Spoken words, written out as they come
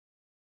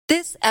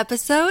This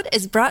episode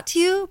is brought to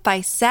you by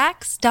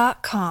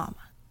Sax.com.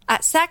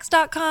 At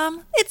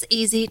Sax.com, it's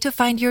easy to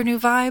find your new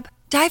vibe.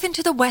 Dive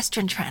into the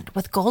Western trend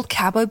with gold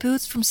cowboy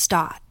boots from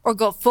Stott, or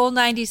go full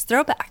 90s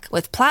throwback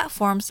with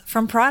platforms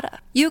from Prada.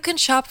 You can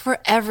shop for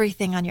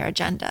everything on your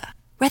agenda,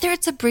 whether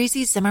it's a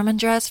breezy Zimmermann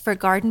dress for a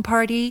garden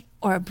party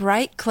or a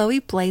bright Chloe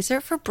blazer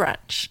for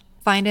brunch.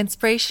 Find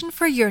inspiration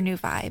for your new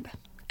vibe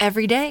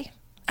every day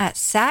at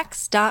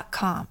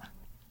Sax.com.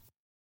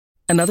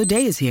 Another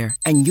day is here,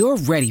 and you're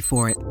ready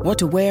for it. What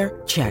to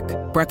wear? Check.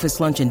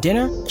 Breakfast, lunch, and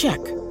dinner?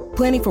 Check.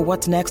 Planning for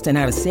what's next and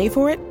how to save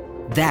for it?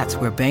 That's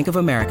where Bank of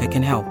America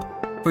can help.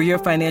 For your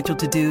financial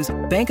to-dos,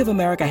 Bank of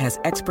America has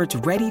experts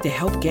ready to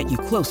help get you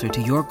closer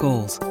to your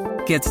goals.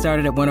 Get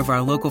started at one of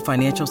our local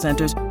financial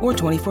centers or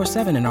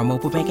 24/7 in our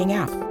mobile banking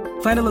app.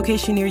 Find a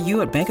location near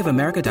you at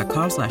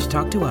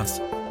bankofamerica.com/talktous.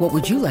 What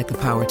would you like the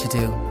power to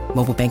do?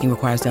 Mobile banking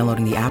requires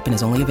downloading the app and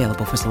is only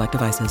available for select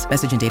devices.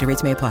 Message and data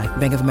rates may apply.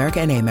 Bank of America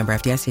N.A., member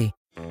FDIC.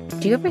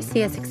 Do you ever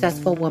see a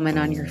successful woman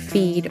on your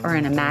feed or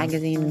in a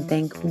magazine and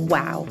think,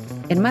 wow,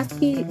 it must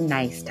be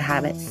nice to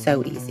have it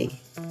so easy?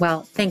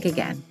 Well, think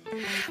again.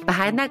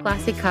 Behind that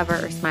glossy cover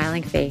or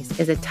smiling face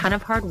is a ton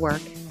of hard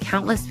work,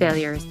 countless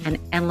failures, and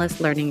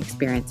endless learning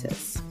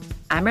experiences.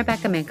 I'm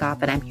Rebecca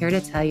Minkoff, and I'm here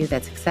to tell you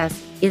that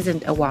success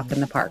isn't a walk in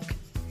the park.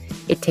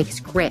 It takes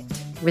grit,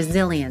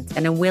 resilience,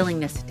 and a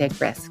willingness to take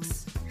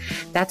risks.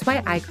 That's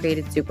why I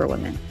created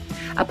Superwoman,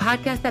 a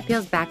podcast that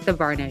peels back the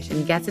varnish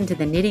and gets into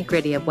the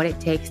nitty-gritty of what it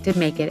takes to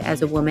make it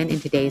as a woman in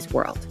today's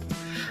world.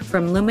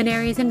 From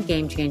luminaries and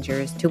game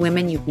changers to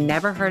women you've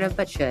never heard of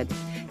but should,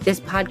 this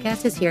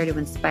podcast is here to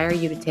inspire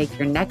you to take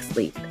your next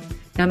leap,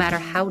 no matter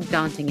how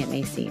daunting it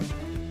may seem.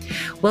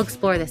 We'll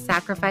explore the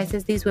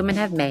sacrifices these women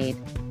have made,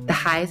 the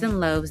highs and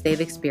lows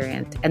they've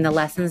experienced, and the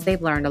lessons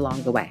they've learned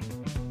along the way.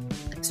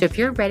 So if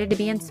you're ready to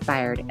be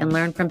inspired and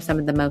learn from some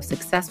of the most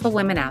successful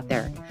women out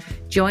there,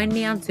 join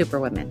me on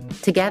Superwomen.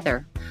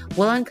 Together,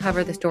 we'll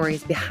uncover the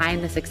stories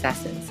behind the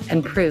successes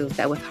and prove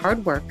that with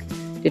hard work,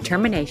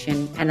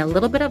 determination, and a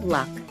little bit of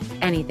luck,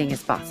 anything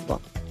is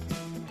possible.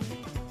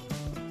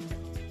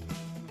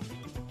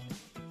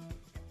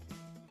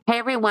 Hey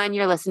everyone,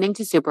 you're listening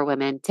to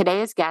Superwomen.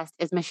 Today's guest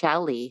is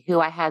Michelle Lee, who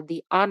I had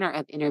the honor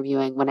of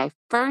interviewing when I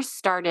first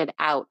started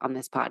out on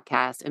this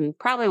podcast, and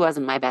probably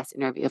wasn't my best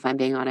interview if I'm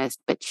being honest,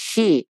 but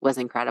she was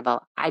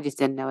incredible. I just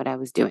didn't know what I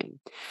was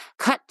doing.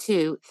 Cut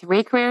to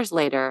 3 careers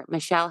later,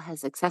 Michelle has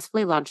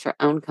successfully launched her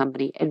own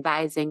company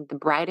advising the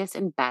brightest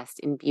and best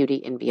in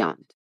beauty and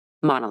beyond,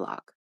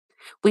 Monologue.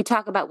 We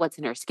talk about what's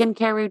in her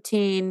skincare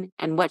routine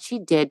and what she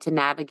did to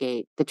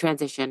navigate the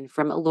transition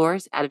from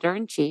Allure's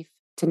editor-in-chief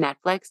to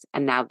Netflix,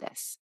 and now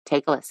this.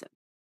 Take a listen.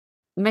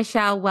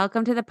 Michelle,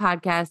 welcome to the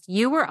podcast.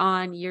 You were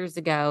on years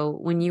ago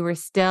when you were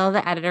still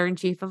the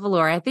editor-in-chief of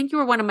Allure. I think you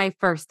were one of my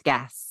first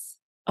guests.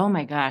 Oh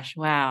my gosh.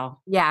 Wow.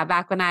 Yeah,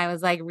 back when I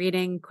was like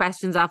reading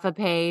questions off a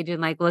page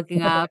and like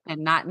looking up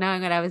and not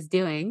knowing what I was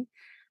doing.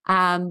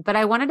 But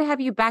I wanted to have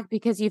you back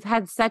because you've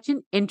had such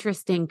an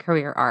interesting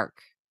career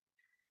arc.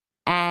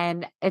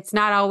 And it's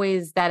not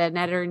always that an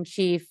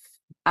editor-in-chief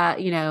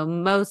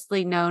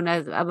mostly known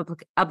as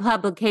a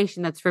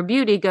publication that's for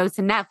beauty goes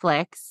to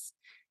Netflix,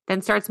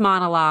 then starts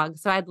Monologue.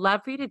 So I'd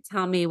love for you to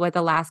tell me what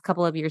the last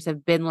couple of years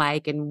have been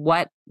like and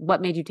what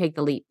made you take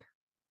the leap.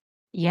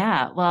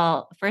 Yeah.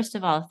 Well, first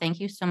of all,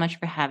 thank you so much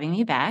for having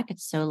me back.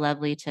 It's so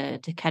lovely to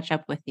catch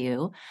up with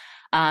you.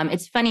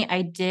 It's funny,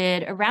 I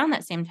did around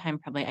that same time,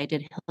 probably I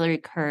did Hillary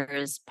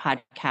Kerr's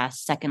podcast,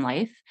 Second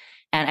Life.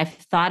 And I've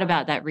thought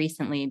about that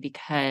recently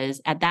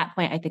because at that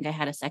point, I think I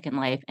had a second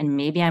life and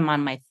maybe I'm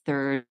on my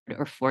 3rd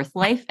or 4th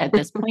life at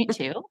this point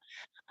too.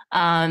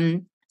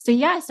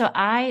 So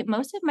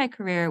most of my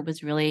career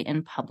was really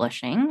in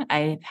publishing.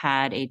 I've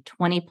had a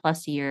 20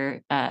 plus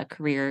year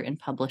career in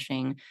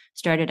publishing,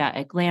 started out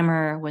at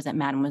Glamour, was at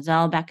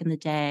Mademoiselle back in the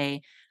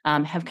day,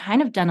 have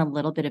kind of done a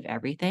little bit of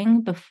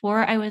everything.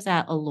 Before I was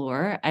at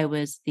Allure, I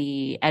was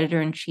the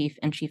editor-in-chief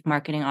and chief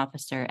marketing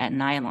officer at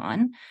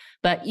Nylon.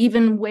 But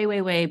even way,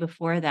 way, way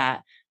before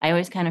that, I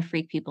always kind of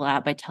freak people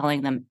out by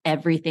telling them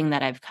everything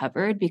that I've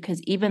covered,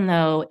 because even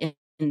though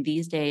in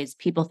these days,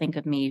 people think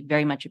of me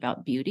very much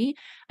about beauty,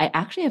 I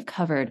actually have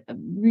covered a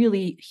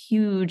really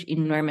huge,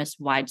 enormous,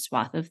 wide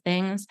swath of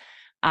things.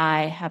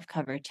 I have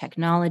covered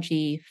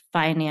technology,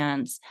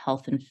 finance,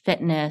 health and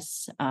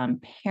fitness,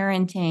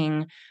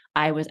 parenting.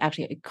 I was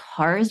actually a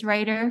Cars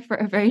writer for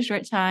a very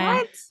short time.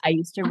 What? I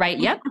used to write,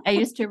 I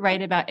used to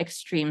write about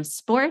extreme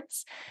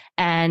sports.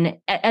 And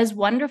as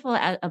wonderful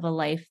of a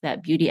life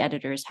that beauty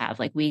editors have,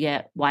 like we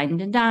get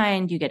wined and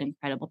dined, you get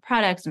incredible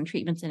products and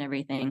treatments and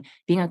everything.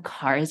 Being a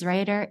Cars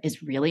writer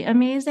is really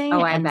amazing.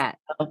 Oh, I bet.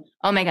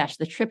 Oh my gosh,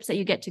 the trips that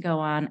you get to go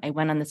on. I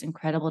went on this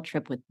incredible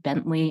trip with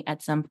Bentley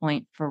at some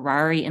point.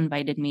 Ferrari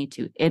invited me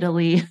to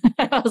Italy.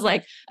 I was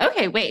like,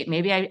 okay, wait,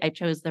 maybe I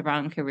chose the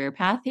wrong career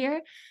path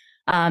here.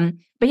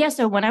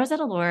 So when I was at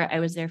Allure, I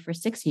was there for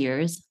 6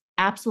 years.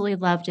 Absolutely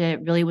loved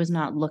it. Really was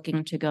not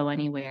looking to go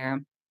anywhere.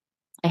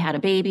 I had a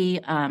baby,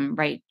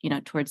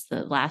 towards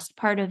the last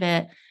part of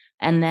it.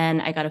 And then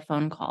I got a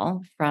phone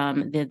call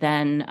from the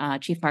then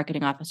chief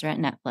marketing officer at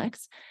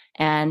Netflix.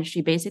 And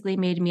she basically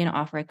made me an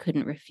offer I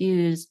couldn't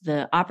refuse.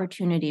 The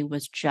opportunity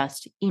was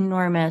just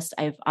enormous.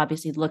 I've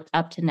obviously looked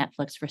up to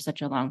Netflix for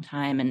such a long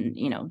time and,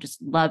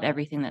 just love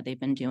everything that they've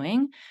been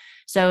doing.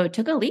 So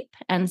took a leap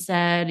and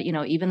said,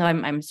 even though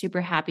I'm super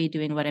happy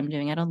doing what I'm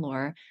doing at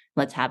Allure,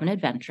 let's have an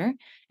adventure.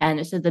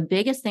 And so the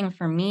biggest thing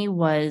for me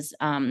was,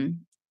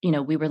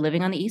 we were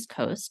living on the East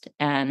Coast.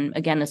 And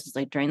again, this was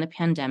like during the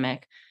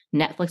pandemic.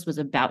 Netflix was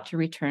about to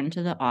return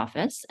to the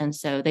office. And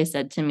so they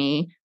said to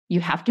me, you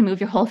have to move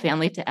your whole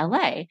family to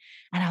LA.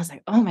 And I was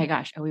like, oh my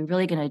gosh, are we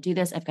really going to do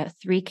this? I've got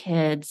 3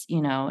 kids,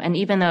 and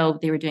even though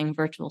they were doing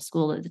virtual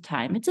school at the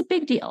time, it's a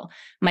big deal.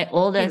 My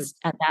oldest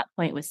at that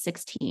point was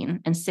 16,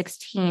 and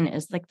 16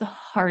 is like the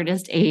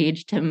hardest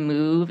age to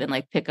move and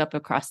like pick up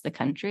across the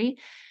country.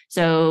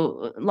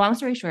 So long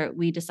story short,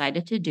 we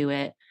decided to do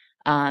it.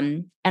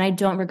 And I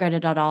don't regret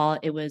it at all.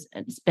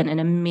 It's been an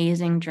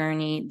amazing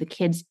journey. The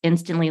kids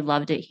instantly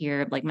loved it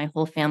here. Like my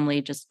whole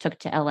family just took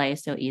to LA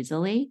so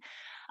easily.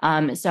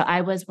 So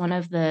I was one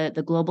of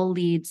the global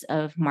leads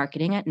of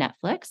marketing at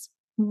Netflix.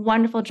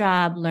 Wonderful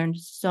job, learned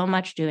so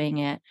much doing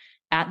it.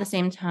 At the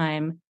same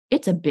time,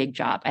 it's a big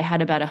job. I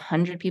had about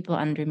 100 people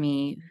under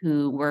me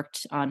who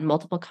worked on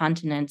multiple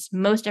continents.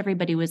 Most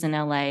everybody was in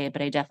LA,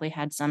 but I definitely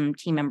had some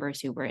team members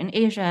who were in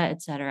Asia,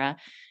 et cetera.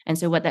 And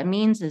so what that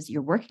means is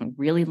you're working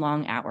really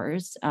long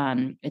hours.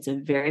 It's a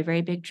very,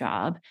 very big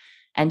job.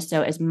 And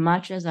so as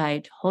much as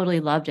I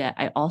totally loved it,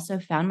 I also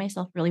found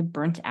myself really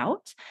burnt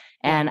out.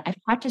 And I've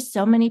talked to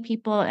so many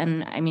people,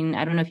 and I mean,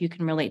 I don't know if you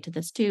can relate to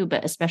this too,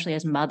 but especially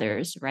as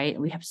mothers,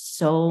 right? We have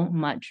so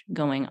much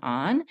going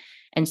on.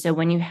 And so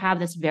when you have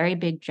this very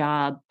big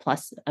job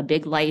plus a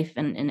big life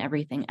and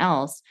everything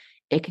else,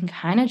 it can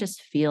kind of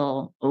just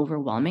feel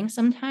overwhelming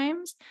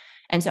sometimes.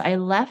 And so I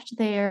left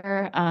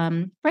there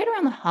right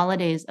around the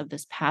holidays of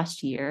this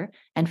past year,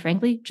 and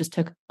frankly, just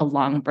took a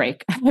long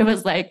break.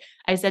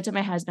 I said to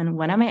my husband,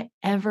 when am I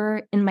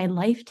ever in my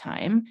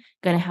lifetime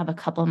going to have a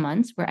couple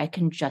months where I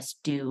can just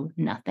do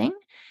nothing?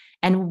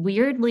 And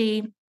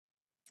weirdly,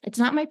 it's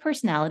not my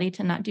personality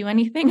to not do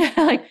anything.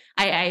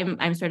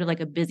 I'm sort of like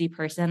a busy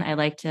person. I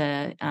like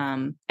to,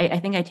 I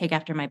think I take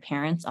after my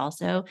parents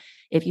also.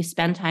 If you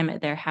spend time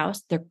at their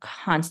house, they're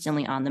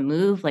constantly on the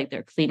move. Like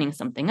they're cleaning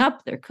something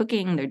up, they're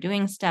cooking, they're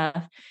doing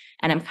stuff.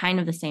 And I'm kind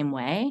of the same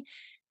way.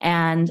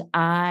 And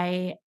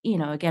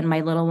again,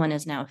 my little one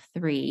is now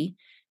 3.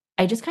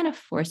 I just kind of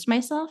forced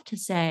myself to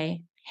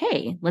say,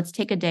 hey, let's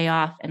take a day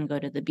off and go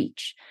to the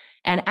beach.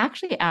 And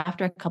actually,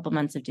 after a couple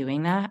months of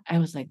doing that, I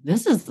was like,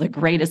 this is the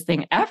greatest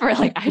thing ever.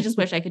 Like, I just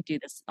wish I could do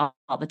this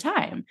all the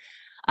time.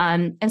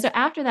 And so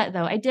after that,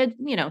 though, I did,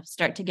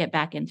 start to get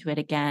back into it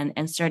again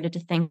and started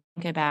to think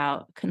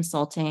about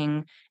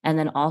consulting and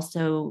then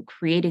also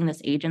creating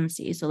this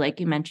agency. So like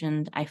you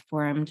mentioned, I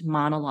formed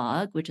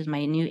Monologue, which is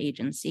my new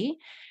agency.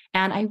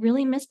 And I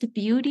really missed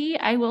beauty,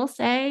 I will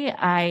say.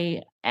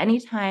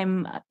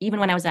 Anytime, even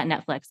when I was at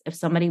Netflix, if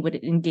somebody would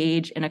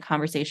engage in a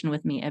conversation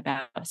with me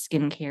about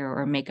skincare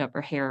or makeup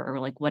or hair or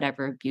like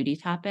whatever beauty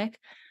topic,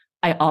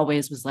 I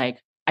always was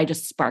like, I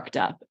just sparked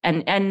up.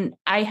 And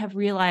I have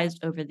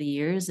realized over the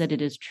years that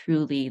it is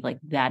truly like,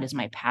 that is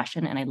my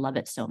passion and I love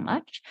it so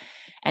much.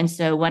 And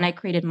so when I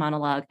created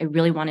Monologue, I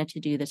really wanted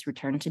to do this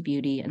return to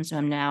beauty. And so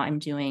I'm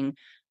doing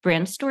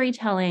brand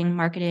storytelling,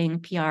 marketing,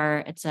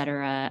 PR, et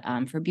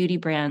cetera, for beauty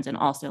brands and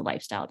also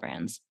lifestyle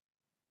brands.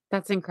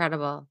 That's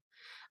incredible.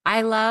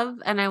 I love,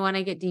 and I want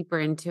to get deeper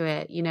into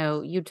it.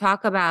 You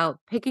talk about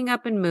picking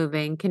up and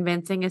moving,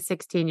 convincing a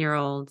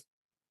 16-year-old.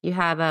 You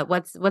have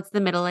what's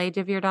the middle age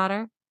of your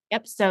daughter?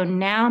 Yep. So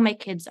now my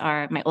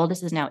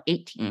oldest is now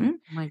 18.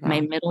 Oh my My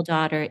God. middle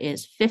daughter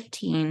is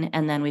 15.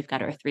 And then we've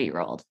got our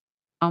 3-year-old.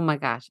 Oh my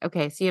gosh.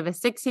 Okay. So you have a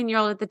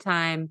 16-year-old at the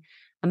time,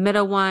 a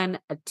middle one,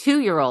 a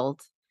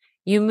 2-year-old.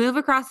 You move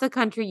across the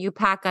country, you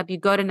pack up, you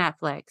go to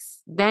Netflix.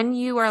 Then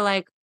you are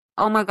like,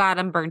 oh my God,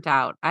 I'm burnt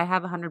out. I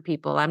have 100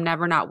 people. I'm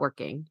never not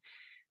working.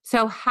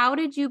 So how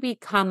did you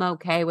become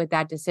okay with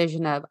that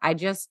decision of, I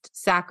just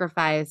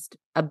sacrificed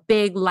a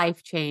big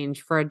life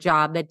change for a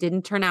job that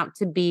didn't turn out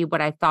to be what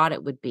I thought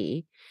it would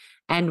be?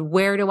 And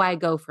where do I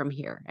go from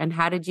here? And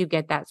how did you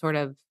get that sort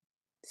of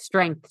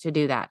strength to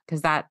do that?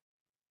 Because that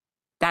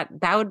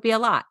would be a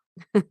lot.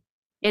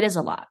 It is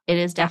a lot. It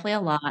is definitely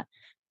a lot.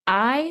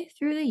 I,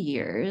 through the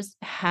years,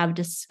 have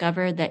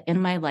discovered that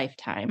in my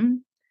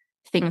lifetime,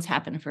 things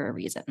happen for a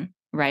reason,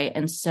 right?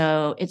 And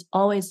so it's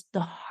always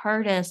the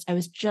hardest. I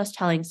was just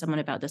telling someone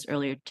about this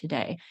earlier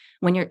today.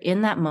 When you're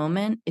in that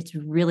moment, it's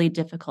really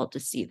difficult to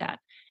see that.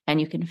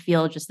 And you can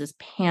feel just this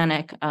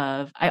panic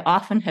I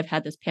often have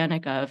had this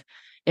panic of,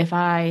 if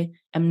I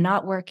am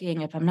not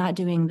working, if I'm not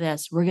doing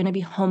this, we're going to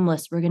be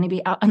homeless, we're going to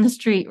be out on the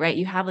street, right?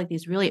 You have like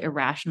these really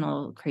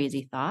irrational,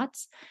 crazy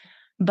thoughts.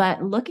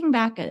 But looking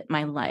back at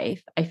my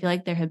life, I feel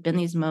like there have been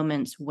these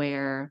moments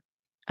where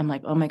I'm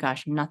like, oh my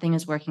gosh, nothing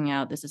is working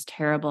out. This is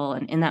terrible.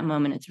 And in that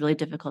moment, it's really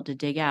difficult to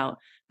dig out.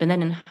 But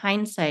then in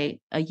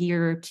hindsight, a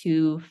year,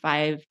 2,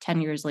 5,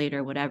 10 years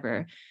later,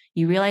 whatever,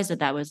 you realize that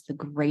that was the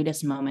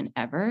greatest moment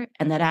ever.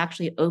 And that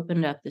actually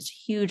opened up this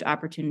huge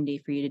opportunity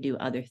for you to do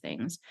other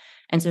things.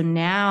 And so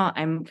now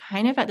I'm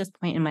kind of at this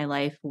point in my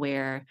life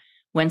where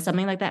when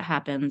something like that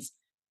happens,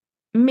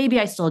 maybe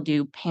I still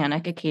do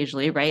panic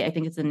occasionally, right? I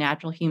think it's a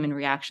natural human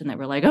reaction that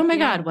we're like, oh my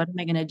God, what am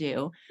I going to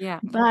do? Yeah.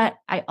 But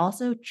I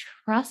also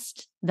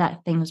trust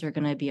that things are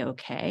going to be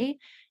okay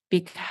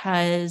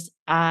because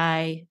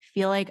I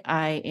feel like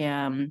I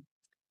am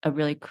a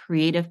really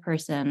creative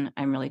person.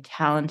 I'm really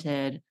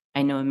talented.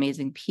 I know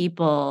amazing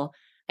people.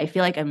 I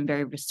feel like I'm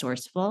very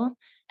resourceful.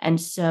 And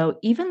so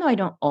even though I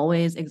don't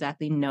always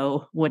exactly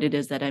know what it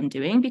is that I'm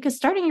doing, because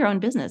starting your own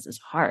business is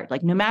hard,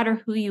 like no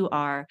matter who you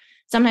are,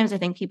 sometimes I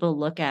think people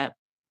look at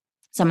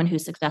someone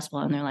who's successful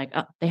and they're like,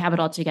 oh, they have it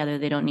all together.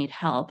 They don't need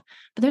help.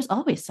 But there's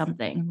always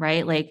something,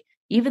 right? Like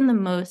even the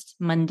most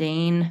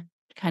mundane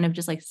kind of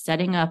just like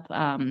setting up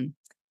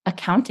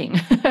accounting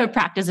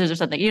practices or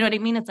something. You know what I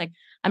mean? It's like,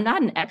 I'm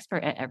not an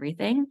expert at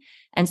everything.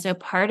 And so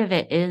part of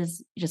it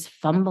is just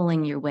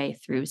fumbling your way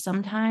through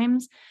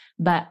sometimes.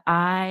 But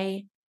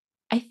I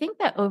think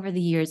that over the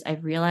years,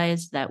 I've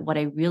realized that what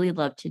I really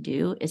love to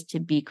do is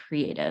to be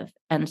creative.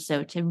 And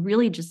so to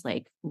really just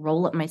like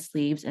roll up my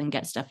sleeves and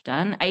get stuff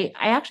done. I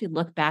actually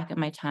look back at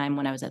my time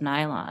when I was at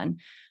Nylon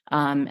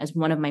as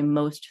one of my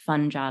most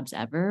fun jobs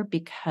ever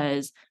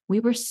because we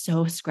were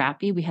so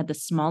scrappy. We had the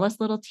smallest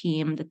little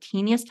team, the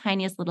teeniest,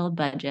 tiniest little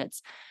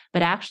budgets,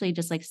 but actually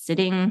just like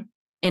sitting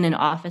in an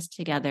office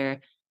together,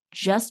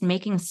 just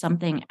making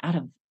something out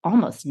of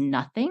almost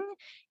nothing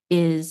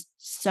is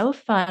so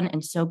fun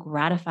and so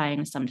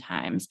gratifying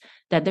sometimes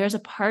that there's a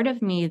part of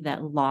me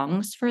that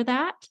longs for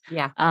that.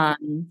 Yeah.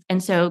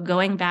 And so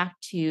going back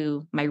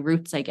to my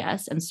roots, I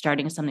guess, and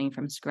starting something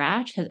from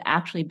scratch has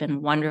actually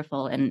been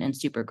wonderful and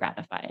super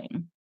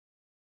gratifying.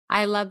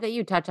 I love that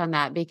you touch on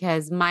that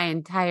because my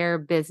entire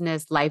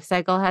business life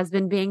cycle has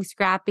been being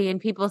scrappy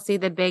and people see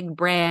the big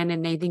brand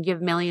and they think you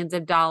have millions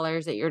of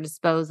dollars at your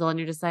disposal. And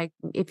you're just like,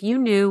 if you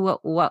knew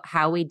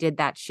how we did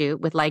that shoot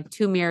with like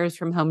 2 mirrors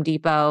from Home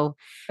Depot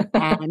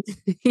and,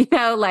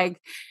 like,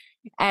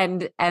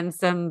 and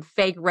some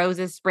fake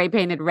roses spray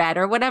painted red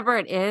or whatever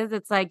it is,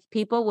 it's like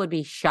people would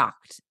be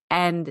shocked.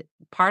 And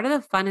part of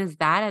the fun is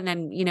that. And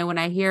then, when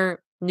I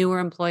hear newer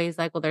employees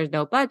like, well, there's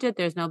no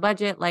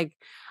budget. Like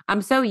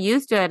I'm so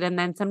used to it. And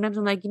then sometimes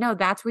I'm like,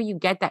 that's where you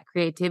get that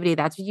creativity.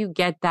 That's where you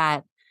get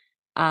that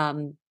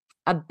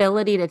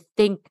ability to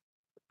think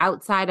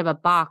outside of a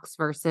box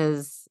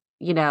versus,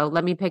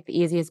 let me pick the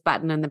easiest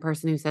button and the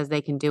person who says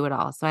they can do it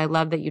all. So I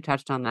love that you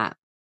touched on that.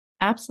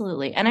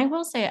 Absolutely. And I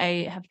will say,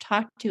 I have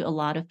talked to a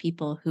lot of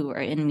people who are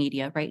in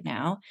media right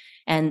now,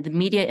 and the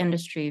media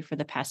industry for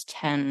the past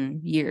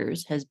 10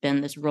 years has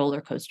been this roller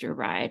coaster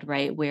ride,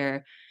 right?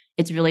 Where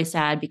it's really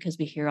sad because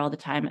we hear all the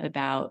time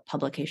about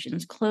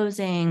publications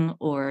closing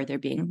or there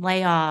being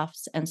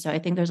layoffs. And so I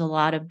think there's a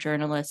lot of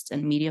journalists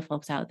and media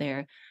folks out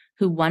there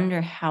who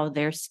wonder how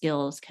their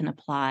skills can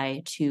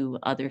apply to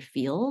other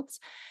fields.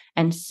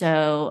 And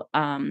so,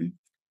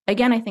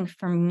 again, I think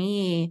for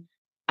me,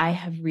 I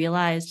have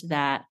realized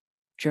that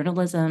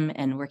journalism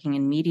and working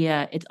in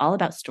media, it's all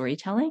about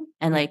storytelling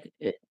and like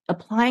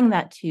applying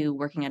that to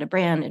working at a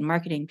brand in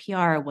marketing,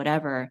 PR,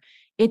 whatever.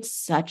 It's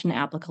such an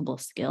applicable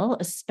skill,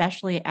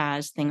 especially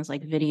as things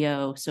like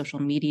video,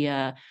 social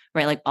media,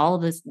 right? Like all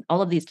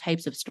of these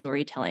types of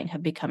storytelling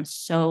have become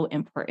so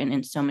important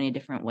in so many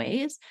different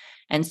ways.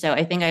 And so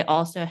I think I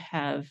also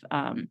have,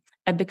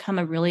 I've become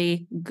a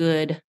really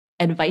good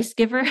advice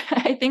giver,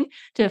 I think,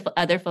 to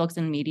other folks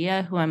in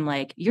media who I'm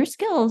like, your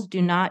skills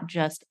do not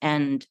just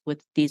end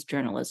with these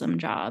journalism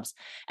jobs.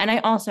 And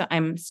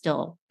I'm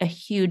still a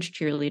huge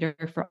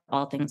cheerleader for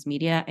all things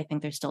media. I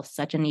think there's still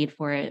such a need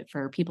for it,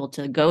 for people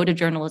to go to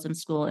journalism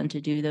school and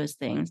to do those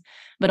things,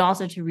 but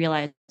also to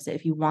realize that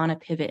if you want to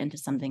pivot into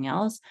something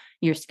else,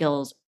 your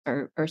skills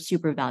are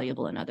super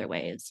valuable in other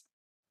ways.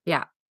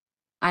 Yeah,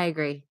 I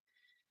agree.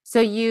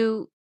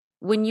 So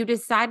when you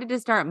decided to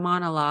start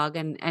Monologue,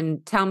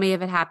 and tell me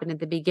if it happened at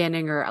the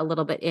beginning or a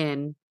little bit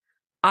in,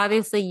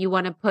 obviously you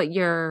want to put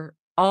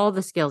all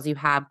the skills you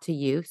have to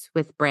use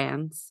with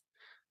brands.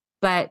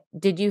 But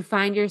did you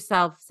find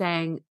yourself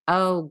saying,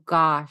 oh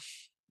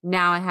gosh,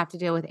 now I have to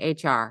deal with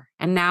HR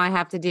and now I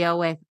have to deal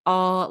with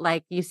all,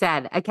 like you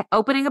said,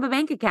 opening up a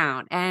bank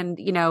account and,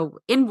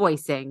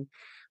 invoicing?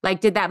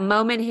 Like, did that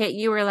moment hit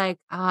you where like,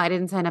 oh, I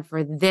didn't sign up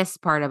for this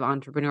part of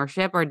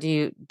entrepreneurship, or do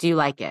you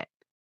like it?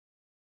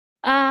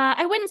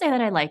 I wouldn't say that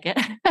I like it.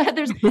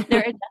 There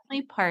are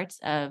definitely parts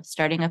of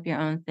starting up your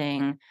own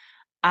thing.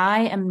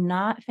 I am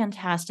not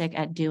fantastic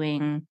at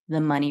doing the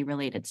money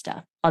related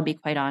stuff. I'll be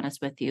quite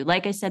honest with you.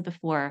 Like I said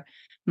before,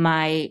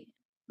 my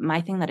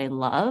thing that I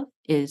love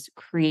is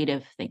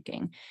creative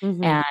thinking.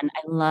 Mm-hmm. And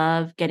I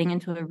love getting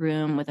into a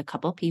room with a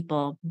couple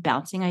people,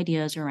 bouncing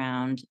ideas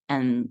around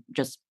and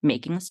just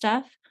making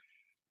stuff.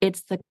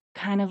 It's the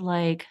kind of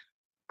like,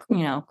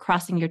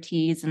 crossing your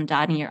T's and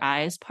dotting your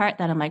I's part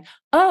that I'm like,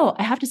 oh,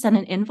 I have to send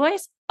an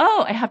invoice.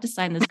 Oh, I have to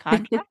sign this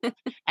contract.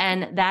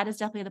 And that is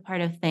definitely the part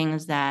of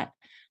things that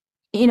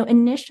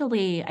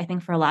Initially, I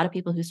think for a lot of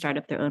people who start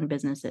up their own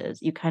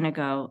businesses, you kind of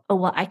go, oh,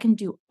 well, I can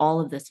do all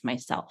of this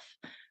myself.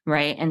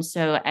 Right. And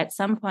so at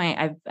some point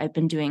I've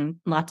been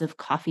doing lots of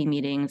coffee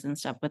meetings and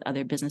stuff with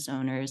other business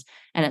owners.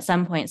 And at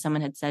some point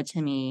someone had said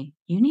to me,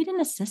 you need an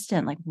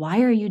assistant. Like,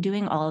 why are you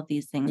doing all of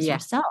these things Yeah.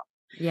 yourself?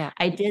 Yeah.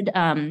 I did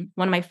one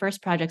of my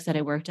first projects that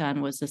I worked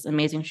on was this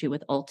amazing shoot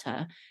with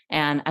Ulta.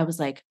 And I was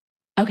like,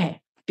 okay,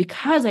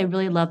 because I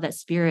really love that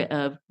spirit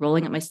of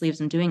rolling up my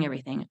sleeves and doing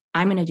everything,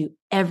 I'm going to do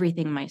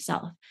everything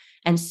myself.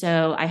 And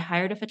so I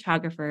hired a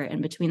photographer,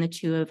 and between the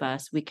two of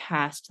us, we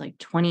cast like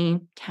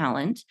 20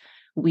 talent.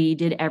 We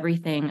did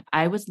everything.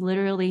 I was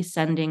literally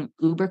sending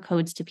Uber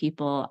codes to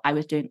people. I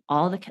was doing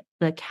all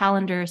the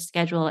calendar,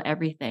 schedule,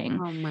 everything.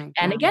 Oh my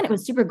And God. again, it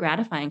was super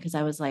gratifying because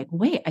I was like,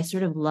 wait, I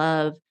sort of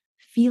love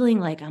feeling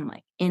like I'm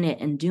like in it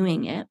and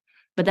doing it.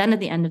 But then at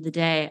the end of the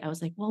day, I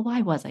was like, well,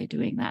 why was I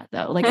doing that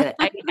though? Like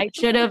I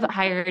should have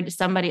hired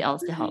somebody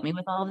else to help me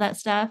with all of that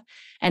stuff.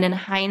 And in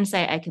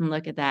hindsight, I can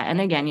look at that. And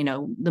again,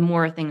 the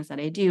more things that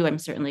I do, I'm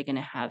certainly going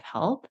to have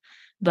help,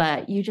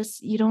 but you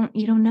don't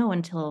know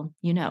until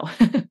you know.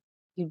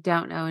 You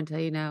don't know until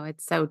you know.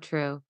 It's so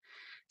true.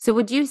 So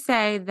would you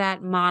say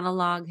that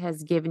Monologue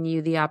has given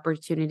you the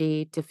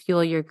opportunity to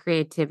fuel your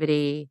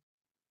creativity,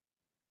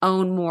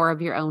 own more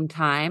of your own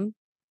time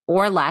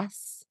or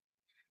less?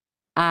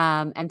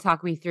 And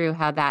talk me through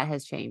how that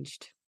has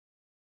changed.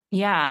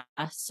 Yeah.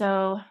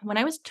 So when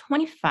I was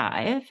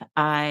 25,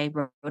 I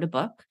wrote a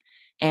book,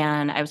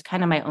 and I was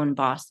kind of my own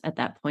boss at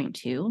that point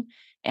too.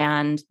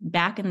 And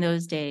back in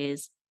those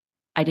days,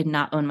 I did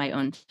not own my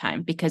own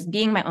time, because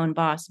being my own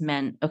boss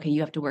meant, okay,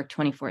 you have to work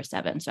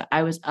 24/7. So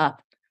I was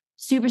up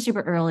super,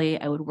 super early.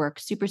 I would work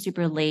super,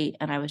 super late,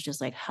 and I was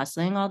just like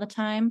hustling all the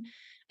time.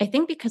 I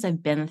think because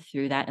I've been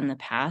through that in the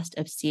past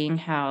of seeing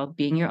how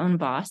being your own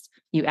boss,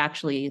 you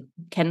actually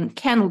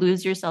can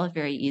lose yourself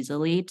very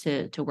easily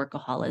to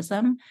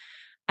workaholism.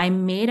 I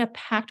made a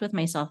pact with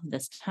myself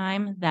this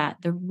time that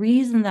the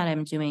reason that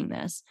I'm doing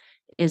this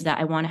is that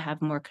I want to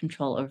have more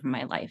control over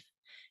my life.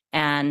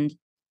 And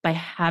by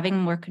having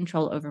more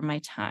control over my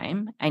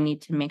time, I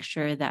need to make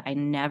sure that I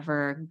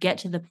never get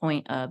to the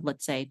point of,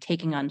 let's say,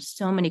 taking on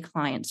so many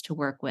clients to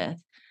work with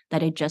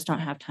that I just don't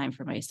have time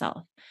for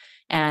myself.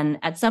 And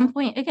at some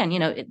point,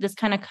 again, this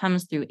kind of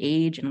comes through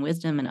age and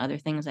wisdom and other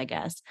things, I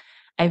guess.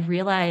 I've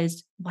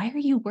realized, why are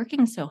you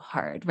working so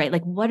hard, right?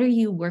 Like, what are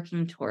you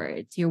working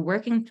towards? You're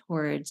working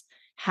towards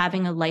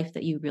having a life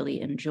that you really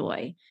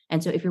enjoy.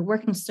 And so if you're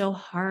working so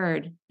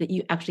hard that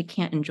you actually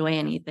can't enjoy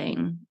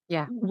anything,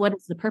 Yeah. what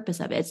is the purpose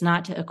of it? It's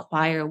not to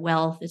acquire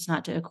wealth. It's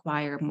not to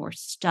acquire more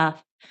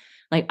stuff.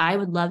 Like, I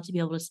would love to be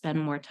able to spend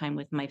more time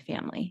with my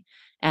family.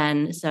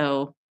 And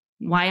so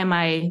why am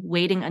I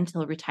waiting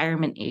until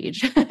retirement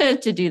age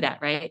to do that,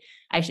 right?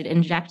 I should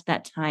inject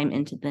that time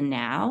into the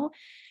now.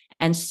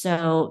 And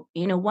so,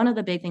 one of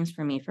the big things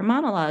for me for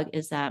Monologue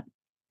is that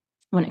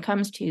when it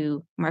comes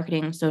to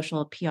marketing,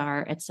 social,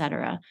 PR, et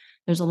cetera,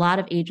 there's a lot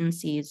of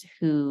agencies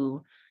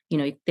who,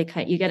 you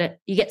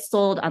get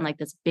sold on like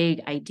this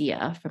big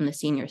idea from the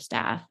senior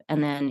staff,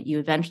 and then you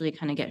eventually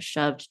kind of get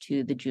shoved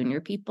to the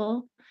junior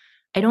people.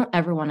 I don't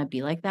ever want to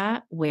be like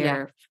that, Yeah.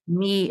 where for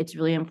me, it's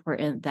really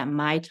important that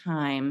my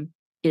time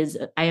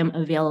I am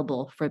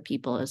available for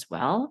people as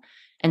well.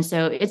 And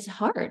so it's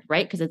hard,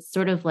 right? Because it's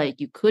sort of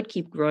like you could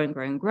keep growing,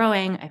 growing,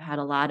 growing. I've had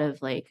a lot of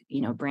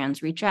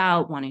brands reach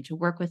out wanting to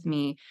work with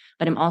me,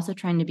 but I'm also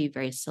trying to be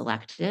very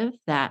selective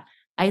that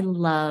I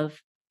love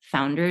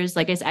founders.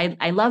 Like I said,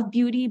 I love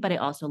beauty, but I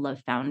also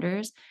love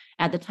founders.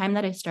 At the time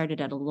that I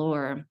started at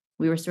Allure,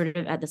 we were sort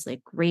of at this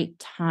like great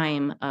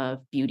time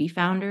of beauty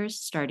founders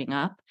starting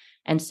up.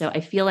 And so I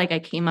feel like I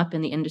came up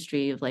in the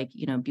industry of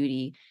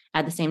beauty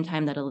at the same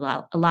time that a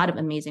lot of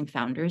amazing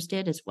founders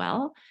did as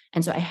well.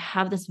 And so I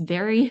have this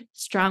very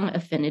strong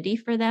affinity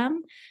for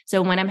them.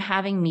 So when I'm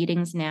having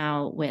meetings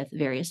now with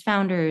various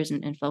founders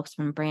and folks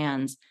from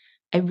brands,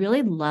 I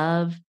really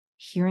love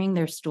hearing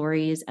their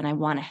stories, and I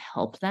want to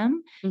help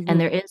them. Mhm. And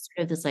there is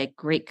sort of this like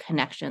great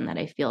connection that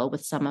I feel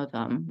with some of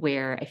them,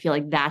 where I feel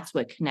like that's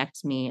what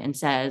connects me and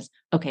says,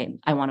 okay,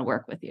 I want to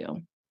work with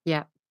you.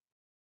 Yeah.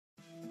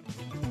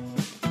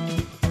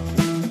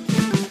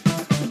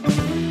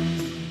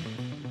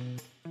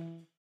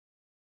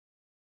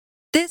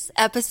 This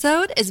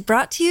episode is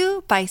brought to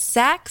you by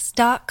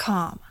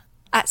Sax.com.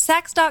 At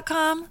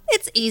Sax.com,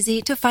 it's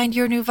easy to find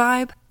your new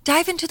vibe.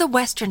 Dive into the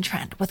Western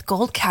trend with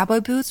gold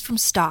cowboy boots from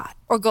Stott,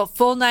 or go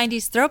full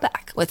 90s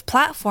throwback with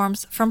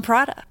platforms from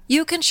Prada.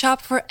 You can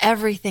shop for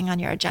everything on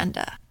your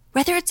agenda,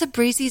 whether it's a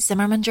breezy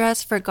Zimmermann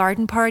dress for a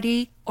garden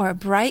party or a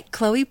bright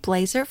Chloe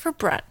blazer for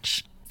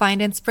brunch.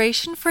 Find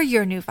inspiration for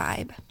your new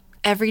vibe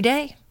every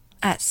day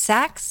at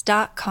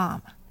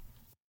Sax.com.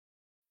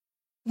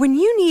 When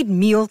you need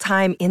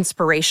mealtime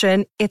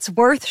inspiration, it's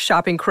worth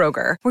shopping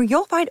Kroger, where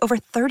you'll find over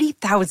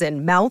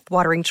 30,000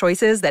 mouth-watering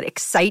choices that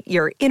excite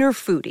your inner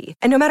foodie.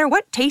 And no matter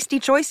what tasty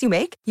choice you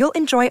make, you'll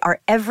enjoy our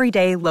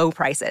everyday low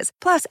prices,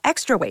 plus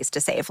extra ways to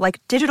save,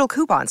 like digital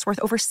coupons worth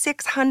over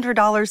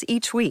 $600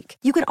 each week.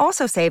 You can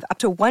also save up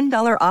to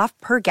 $1 off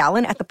per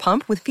gallon at the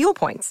pump with fuel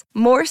points.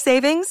 More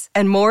savings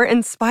and more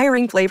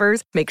inspiring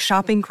flavors make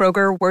shopping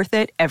Kroger worth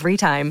it every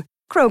time.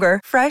 Kroger,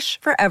 fresh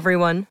for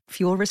everyone.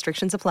 Fuel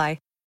restrictions apply.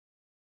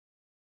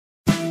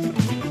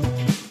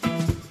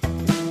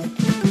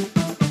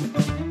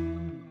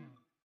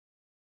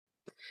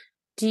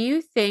 Do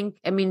you think,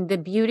 I mean, the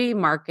beauty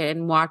market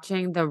and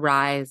watching the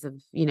rise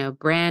of,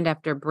 brand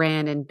after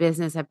brand and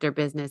business after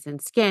business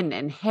and skin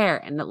and hair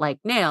and like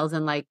nails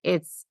and like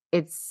it's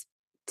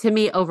to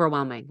me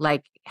overwhelming.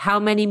 Like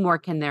how many more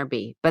can there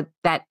be? But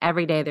that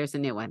every day there's a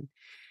new one.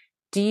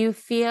 Do you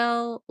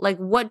feel like,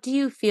 what do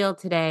you feel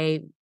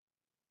today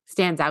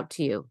stands out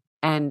to you?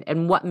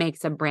 And what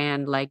makes a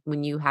brand like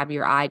when you have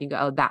your eye and you go,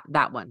 oh,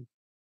 that one?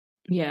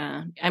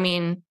 Yeah. I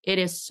mean, it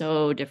is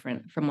so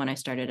different from when I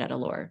started at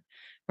Allure,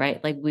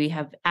 right? Like we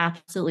have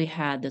absolutely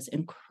had this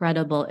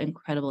incredible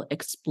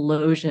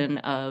explosion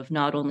of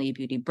not only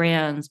beauty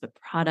brands, but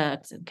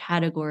products and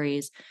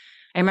categories.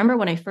 I remember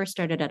when I first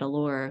started at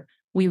Allure,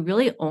 we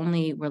really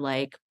only were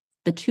like,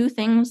 the two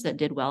things that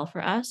did well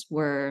for us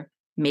were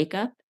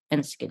makeup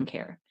and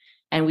skincare.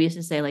 And we used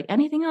to say like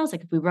anything else,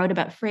 like if we wrote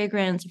about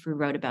fragrance, if we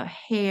wrote about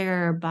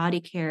hair, body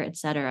care,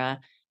 etc.,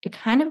 it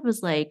kind of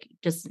was like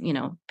just,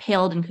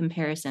 paled in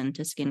comparison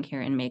to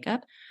skincare and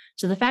makeup.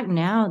 So the fact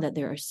now that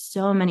there are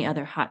so many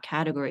other hot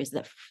categories,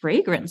 that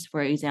fragrance,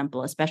 for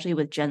example, especially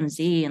with Gen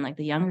Z and like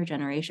the younger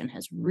generation,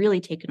 has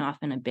really taken off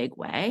in a big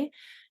way,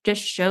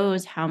 just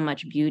shows how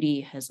much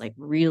beauty has like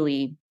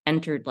really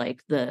entered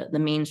like the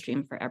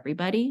mainstream for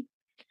everybody.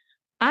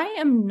 I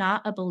am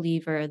not a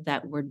believer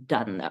that we're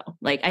done though.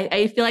 Like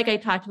I feel like I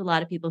talk to a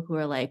lot of people who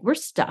are like, we're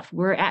stuffed,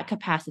 we're at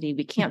capacity,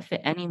 we can't fit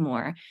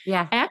anymore.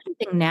 Yeah. I actually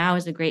think now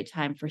is a great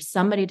time for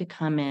somebody to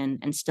come in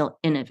and still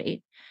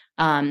innovate.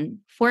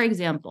 For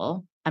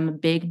example, I'm a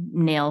big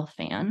nail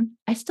fan.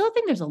 I still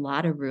think there's a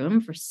lot of room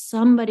for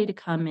somebody to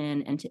come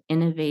in and to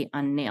innovate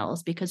on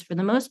nails, because for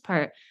the most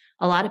part,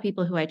 a lot of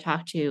people who I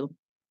talk to,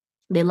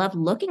 they love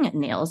looking at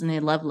nails and they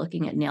love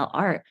looking at nail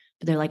art,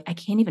 but they're like, I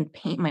can't even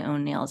paint my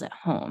own nails at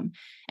home.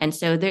 And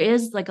so there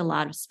is like a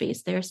lot of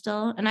space there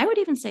still. And I would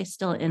even say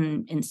still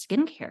in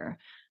skincare,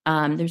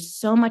 there's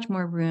so much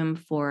more room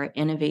for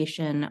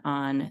innovation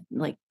on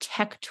like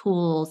tech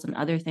tools, and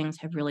other things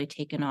have really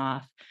taken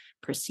off.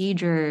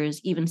 Procedures,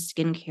 even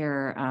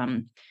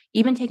skincare,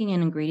 even taking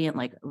an ingredient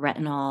like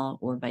retinol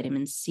or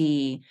vitamin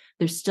C,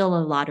 there's still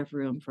a lot of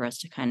room for us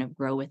to kind of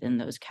grow within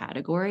those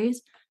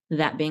categories.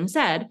 That being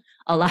said,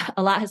 a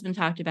lot has been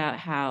talked about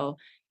how,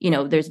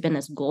 there's been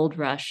this gold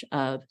rush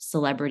of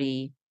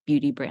celebrity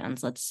beauty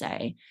brands, let's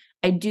say.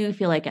 I do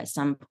feel like at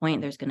some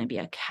point there's going to be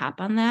a cap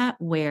on that,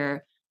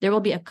 where there will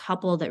be a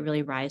couple that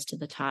really rise to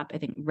the top. I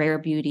think Rare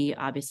Beauty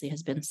obviously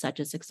has been such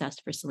a success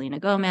for Selena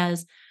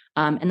Gomez.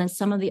 And then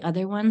some of the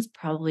other ones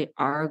probably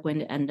are going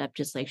to end up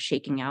just like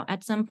shaking out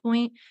at some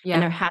point. Yeah.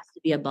 And there has to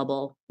be a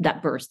bubble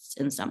that bursts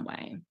in some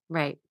way.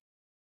 Right.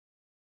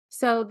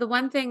 So the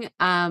one thing,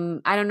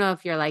 I don't know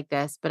if you're like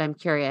this, but I'm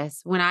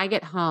curious. When I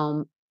get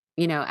home,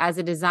 as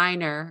a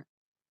designer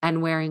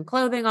and wearing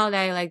clothing all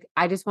day, like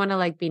I just want to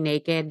like be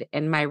naked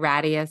in my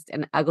rattiest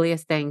and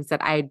ugliest things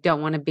that I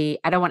don't want to be.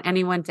 I don't want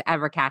anyone to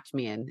ever catch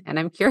me in. And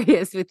I'm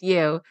curious with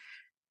you,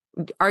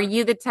 are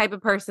you the type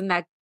of person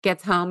that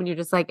gets home and you're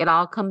just like, it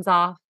all comes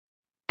off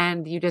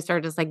and you just are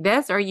just like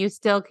this, or you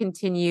still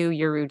continue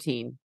your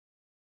routine?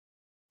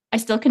 I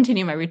still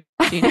continue my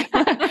routine.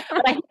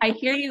 But I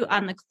hear you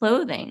on the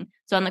clothing.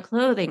 So on the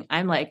clothing,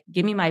 I'm like,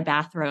 give me my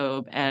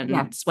bathrobe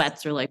and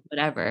sweats or like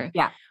whatever.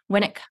 Yeah.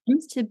 When it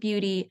comes to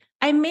beauty,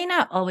 I may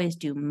not always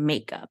do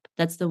makeup.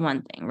 That's the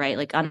one thing, right?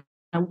 Like on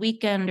a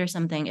weekend or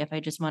something, if I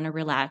just want to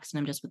relax and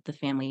I'm just with the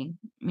family,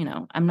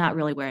 I'm not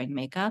really wearing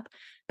makeup.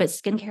 But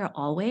skincare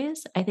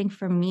always. I think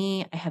for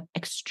me, I have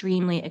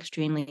extremely,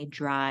 extremely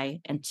dry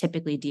and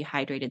typically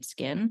dehydrated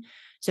skin.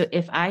 So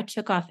if I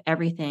took off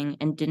everything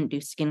and didn't do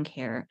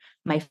skincare,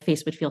 my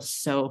face would feel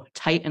so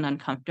tight and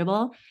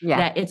uncomfortable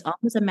that it's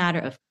almost a matter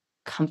of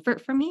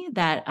comfort for me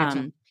that,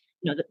 Gotcha.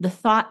 the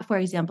thought, for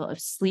example, of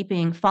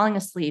falling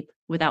asleep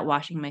without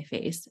washing my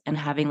face and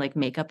having like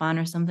makeup on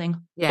or something,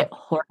 it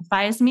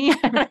horrifies me.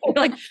 I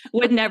like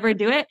would never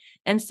do it.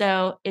 And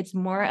so it's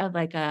more of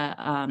like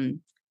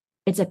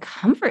it's a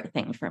comfort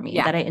thing for me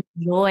that I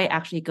enjoy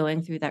actually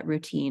going through that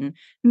routine.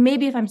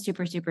 Maybe if I'm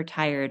super, super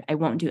tired, I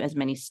won't do as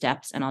many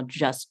steps and I'll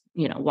just,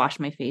 wash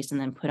my face and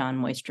then put on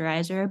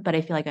moisturizer. But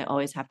I feel like I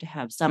always have to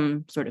have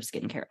some sort of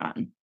skincare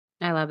on.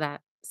 I love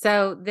that.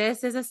 So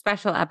this is a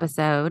special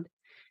episode,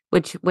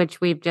 which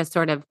we've just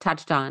sort of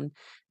touched on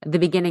the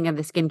beginning of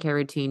the skincare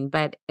routine,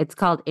 but it's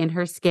called In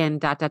Her Skin ...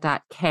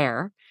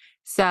 care.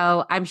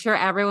 So I'm sure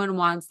everyone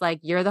wants like,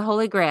 you're the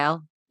holy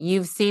grail.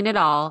 You've seen it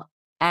all.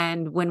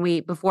 And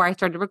before I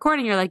started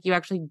recording, you're like, you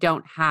actually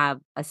don't have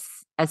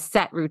a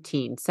set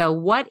routine. So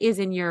what is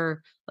in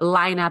your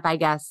lineup, I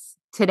guess,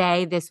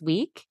 today, this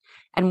week?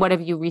 And what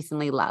have you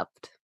recently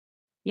loved?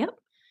 Yep.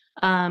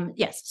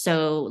 Yes.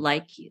 So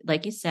like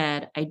you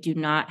said, I do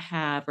not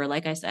have, or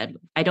like I said,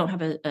 I don't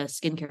have a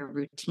skincare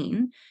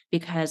routine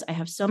because I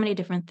have so many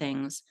different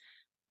things.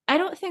 I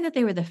don't think that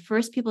they were the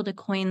first people to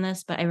coin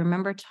this, but I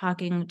remember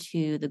talking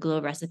to the Glow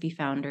Recipe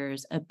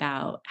founders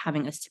about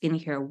having a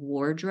skincare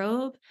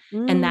wardrobe.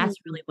 And Mm, that's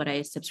really what I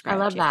I subscribe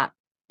love to. that.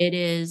 It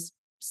is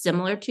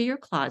similar to your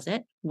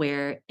closet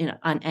where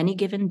on any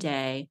given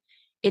day,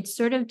 it's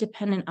sort of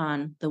dependent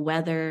on the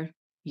weather,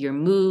 your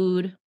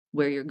mood,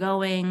 where you're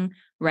going,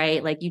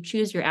 right? Like you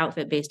choose your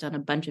outfit based on a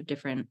bunch of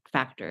different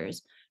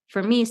factors.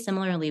 For me,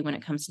 similarly, when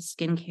it comes to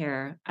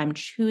skincare, I'm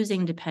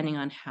choosing depending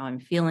on how I'm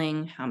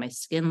feeling, how my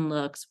skin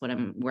looks, where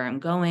I'm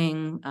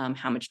going,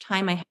 how much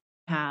time I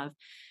have.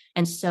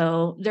 And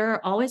so there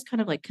are always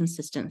kind of like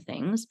consistent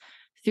things.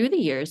 Through the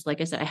years,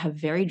 like I said, I have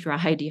very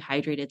dry,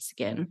 dehydrated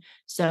skin.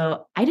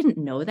 So I didn't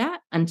know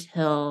that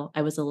until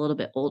I was a little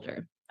bit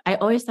older. I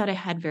always thought I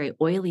had very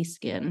oily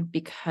skin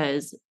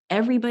because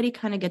everybody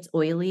kind of gets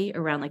oily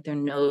around like their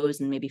nose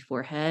and maybe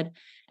forehead.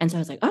 And so I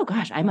was like, oh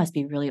gosh, I must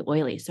be really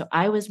oily. So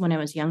I was, when I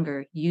was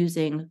younger,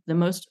 using the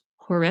most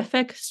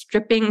horrific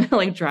stripping,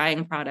 like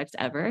drying products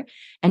ever,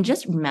 and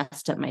just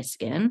messed up my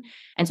skin.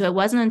 And so it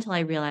wasn't until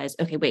I realized,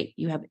 okay, wait,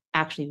 you have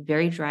actually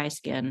very dry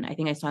skin. I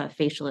think I saw a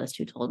facialist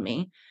who told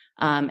me.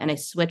 And I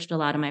switched a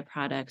lot of my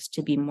products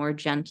to be more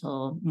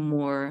gentle,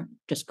 more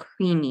just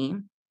creamy.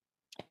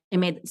 It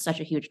made such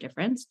a huge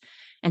difference.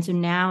 And so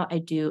now I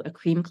do a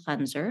cream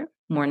cleanser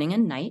morning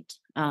and night.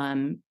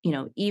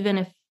 Even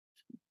if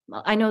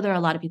well, I know there are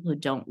a lot of people who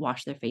don't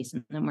wash their face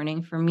in the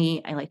morning. For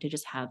me, I like to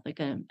just have like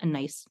a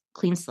nice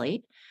clean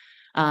slate.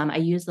 I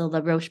use the La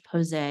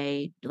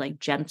Roche-Posay like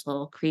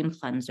gentle cream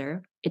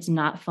cleanser. It's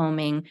not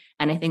foaming.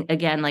 And I think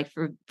again, like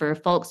for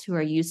folks who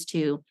are used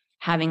to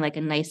having like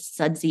a nice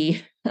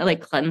sudsy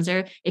like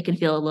cleanser, it can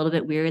feel a little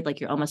bit weird, like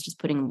you're almost just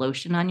putting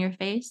lotion on your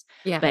face.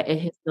 Yeah. But it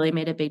has really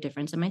made a big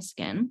difference in my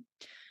skin.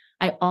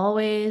 I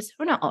always,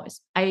 or not always,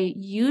 I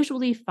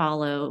usually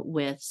follow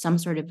with some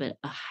sort of a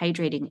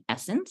hydrating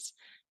essence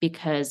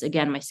because,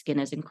 again, my skin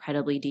is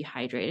incredibly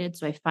dehydrated.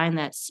 So I find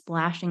that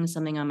splashing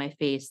something on my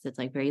face that's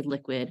like very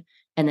liquid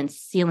and then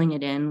sealing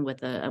it in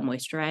with a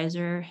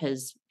moisturizer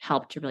has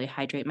helped to really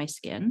hydrate my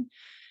skin.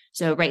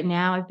 So right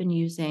now I've been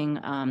using,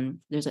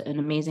 there's an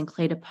amazing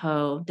Clé de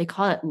Peau. They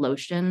call it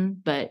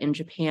lotion, but in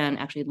Japan,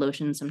 actually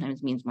lotion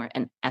sometimes means more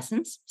an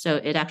essence. So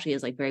it actually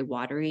is like very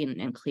watery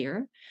and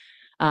clear.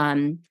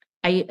 Um,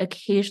 I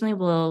occasionally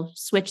will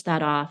switch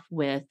that off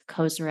with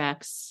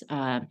Cosrx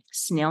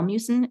snail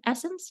mucin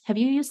essence. Have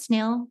you used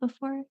snail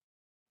before?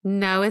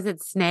 No, is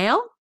it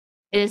snail?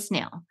 It is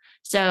snail.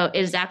 So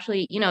it is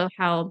actually, you know,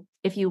 how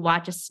if you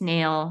watch a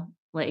snail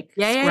like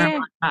Yeah, squirm yeah,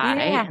 on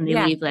by yeah, and they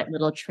yeah. leave that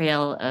little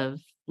trail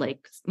of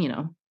like,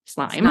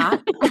 slime.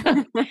 Snot.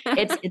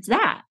 It's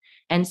that.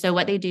 And so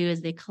what they do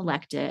is they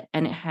collect it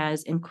and it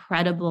has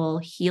incredible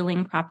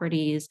healing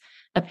properties.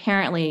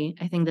 Apparently,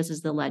 I think this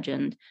is the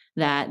legend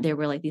that there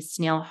were like these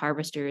snail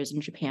harvesters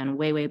in Japan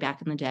way, way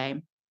back in the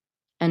day.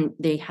 And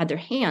they had their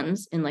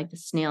hands in like the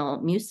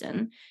snail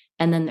mucin.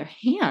 And then their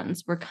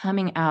hands were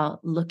coming out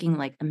looking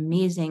like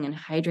amazing and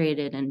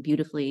hydrated and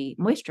beautifully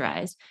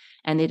moisturized.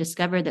 And they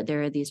discovered that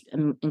there are these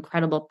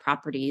incredible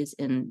properties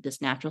in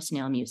this natural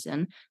snail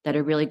mucin that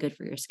are really good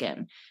for your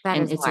skin. That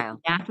And is it's a wild.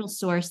 natural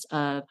source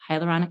of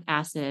hyaluronic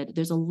acid.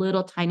 There's a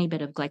little tiny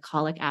bit of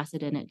glycolic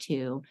acid in it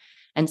too.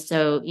 And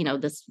so,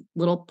 this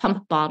little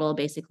pump bottle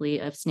basically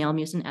of snail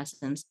mucin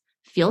essence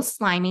feels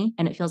slimy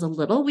and it feels a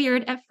little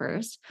weird at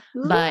first,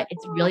 but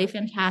it's really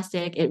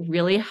fantastic. It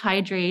really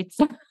hydrates.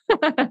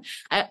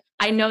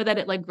 I know that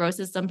it like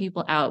grosses some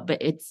people out, but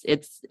it's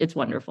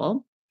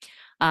wonderful.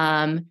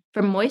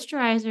 For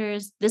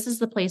moisturizers, this is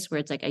the place where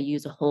it's like I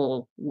use a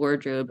whole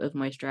wardrobe of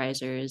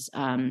moisturizers.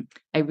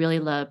 I really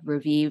love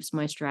Reviv's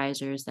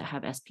moisturizers that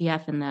have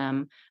SPF in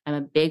them. I'm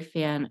a big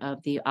fan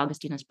of the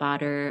Augustinus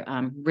Bader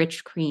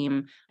Rich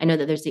Cream. I know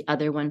that there's the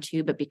other one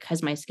too, but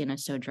because my skin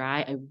is so dry,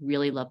 I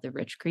really love the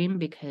Rich Cream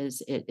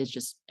because it is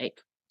just like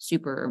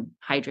super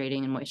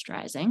hydrating and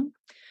moisturizing.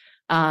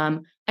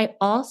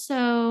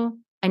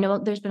 I know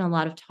there's been a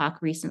lot of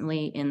talk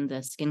recently in the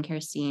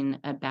skincare scene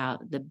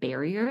about the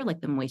barrier,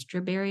 like the moisture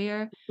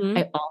barrier. Mhm.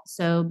 I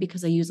also,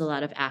 because I use a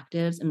lot of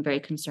actives, I'm very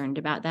concerned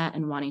about that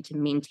and wanting to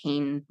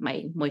maintain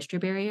my moisture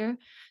barrier.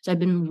 So I've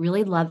been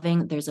really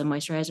loving, there's a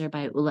moisturizer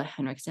by Ulla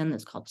Henriksen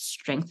that's called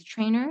Strength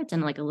Trainer. It's in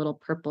like a little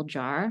purple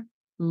jar.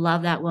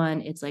 Love that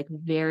one. It's like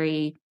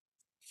very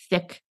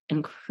thick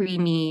and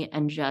creamy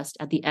and just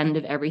at the end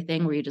of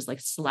everything where you just like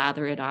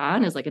slather it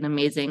on is like an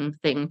amazing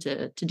thing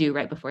to do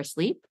right before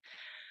sleep.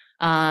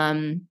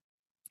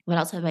 What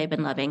else have I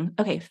been loving?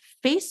 Okay,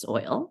 face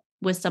oil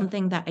was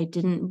something that I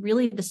didn't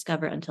really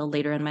discover until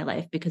later in my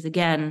life because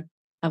again,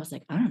 I was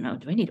like, I don't know,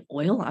 do I need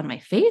oil on my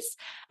face?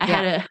 I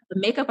had a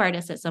makeup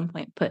artist at some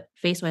point put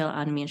face oil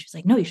on me and she's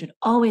like, no, you should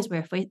always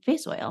wear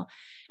face oil.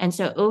 And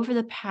so over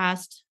the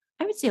past,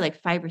 I would say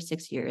like 5 or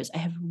 6 years, I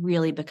have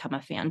really become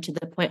a fan to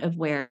the point of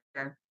where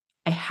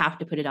I have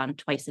to put it on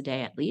twice a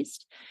day at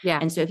least. Yeah.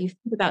 And so if you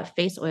think about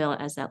face oil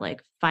as that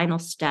like final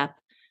step,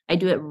 I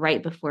do it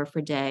right before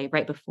for day,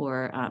 right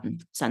before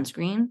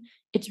sunscreen.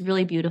 It's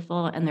really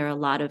beautiful. And there are a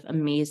lot of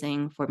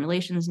amazing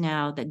formulations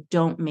now that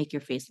don't make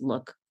your face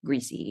look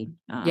greasy,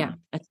 Yeah.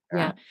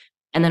 etc.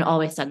 And then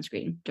always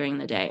sunscreen during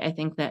the day. I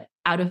think that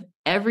out of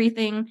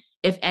everything,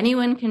 if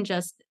anyone can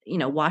just,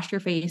 wash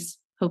your face,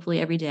 hopefully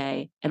every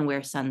day, and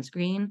wear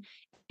sunscreen,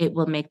 it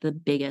will make the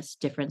biggest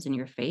difference in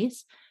your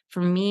face.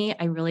 For me,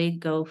 I really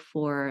go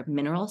for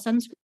mineral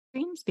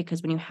sunscreens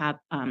because when you have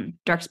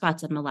dark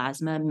spots and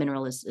melasma,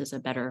 mineral is a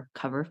better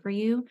cover for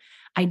you.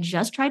 I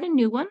just tried a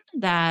new one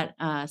that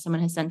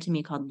someone has sent to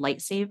me called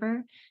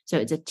Lightsaver. So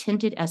it's a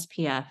tinted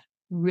SPF,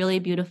 really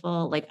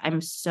beautiful. Like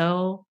I'm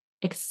so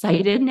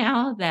excited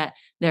now that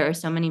there are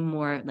so many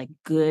more like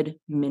good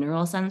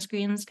mineral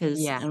sunscreens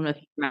because I don't know if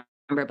you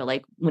remember, but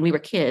like when we were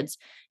kids,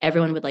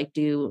 everyone would like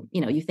do,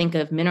 you think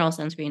of mineral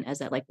sunscreen as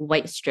that like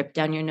white strip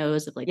down your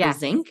nose of like the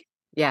zinc.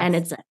 Yes. And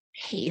it's a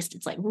paste.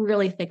 It's like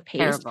really thick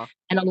paste. Terrible.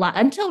 And a lot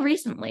until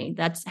recently,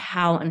 that's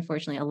how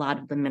unfortunately a lot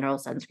of the mineral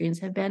sunscreens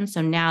have been. So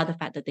now the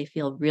fact that they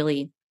feel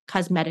really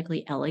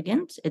cosmetically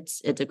elegant,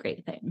 it's a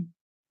great thing.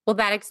 Well,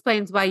 that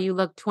explains why you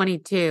look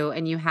 22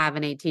 and you have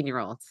an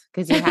 18-year-old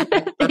because you had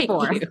that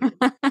before.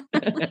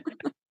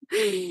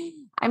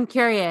 I'm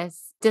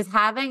curious, does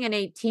having an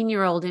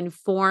 18-year-old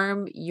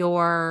inform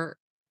your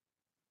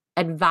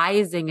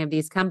advising of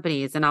these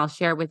companies? And I'll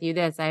share with you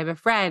this. I have a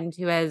friend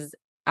who has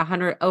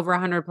over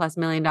 $100+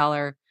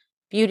 million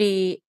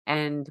beauty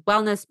and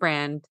wellness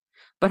brand,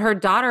 but her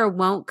daughter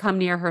won't come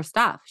near her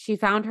stuff. She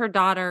found her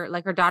daughter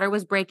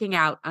was breaking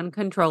out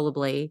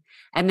uncontrollably.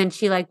 And then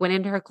she like went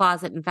into her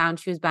closet and found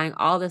she was buying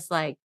all this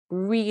like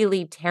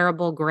really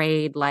terrible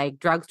grade, like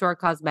drugstore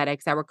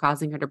cosmetics that were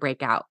causing her to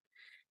break out.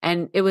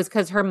 And it was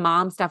because her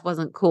mom stuff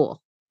wasn't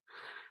cool.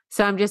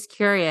 So I'm just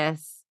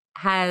curious,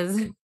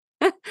 has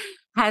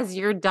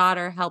your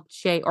daughter helped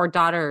shape, or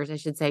daughters, I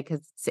should say, because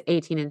it's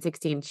 18 and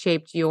 16,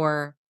 shaped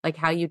your, like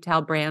how you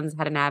tell brands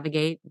how to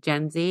navigate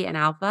Gen Z and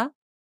Alpha?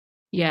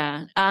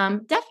 Yeah,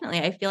 definitely.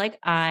 I feel like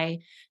my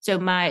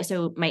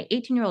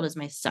 18-year-old is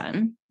my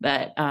son,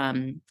 but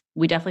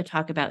we definitely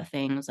talk about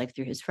things like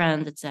through his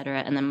friends, et cetera.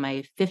 And then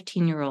my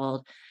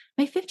 15-year-old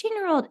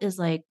is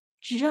like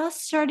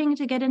just starting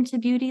to get into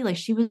beauty. Like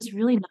she was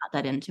really not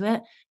that into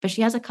it, but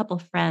she has a couple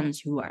friends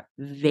who are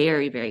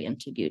very, very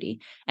into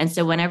beauty. And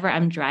so whenever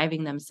I'm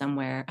driving them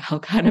somewhere,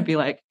 I'll kind of be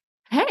like,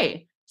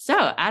 hey, so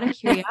out of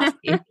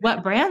curiosity,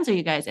 what brands are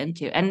you guys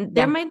into? And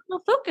they're my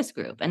little focus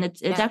group. And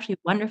it's actually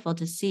wonderful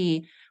to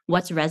see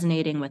what's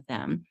resonating with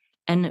them.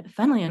 And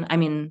funnily, I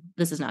mean,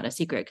 this is not a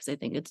secret because I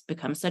think it's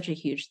become such a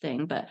huge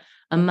thing, but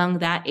among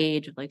that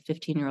age of like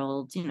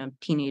 15-year-olds,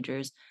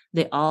 teenagers,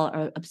 they all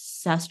are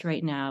obsessed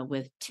right now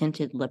with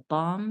tinted lip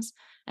balms.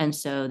 And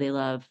so they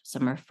love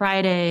Summer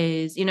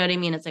Fridays, you know what I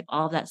mean? It's like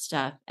all of that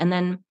stuff. And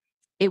then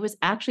it was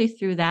actually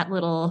through that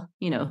little,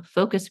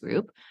 focus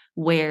group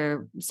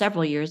where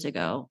several years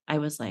ago, I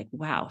was like,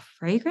 wow,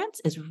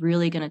 fragrance is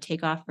really going to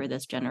take off for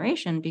this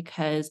generation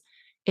because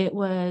it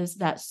was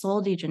that Sol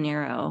de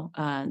Janeiro.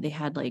 They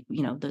had like,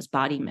 those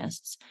body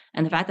mists.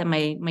 And the fact that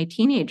my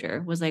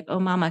teenager was like, oh,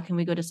 mama, can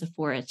we go to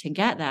Sephora to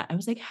get that? I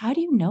was like, how do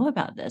you know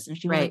about this? And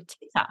she was like,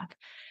 TikTok.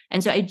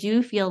 And so I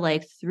do feel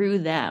like through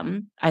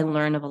them, I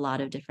learn of a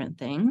lot of different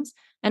things.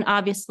 And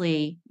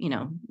obviously,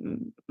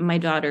 my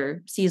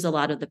daughter sees a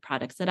lot of the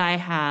products that I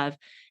have.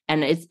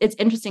 And it's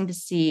interesting to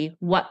see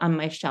what on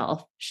my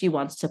shelf she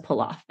wants to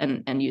pull off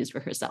and use for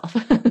herself.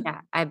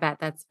 Yeah, I bet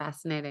that's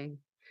fascinating.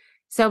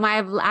 So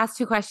my last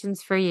two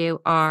questions for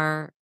you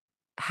are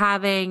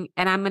and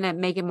I'm going to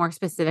make it more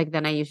specific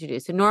than I usually do.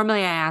 So normally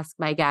I ask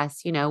my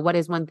guests, what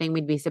is one thing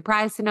we'd be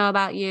surprised to know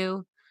about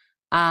you?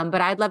 But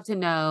I'd love to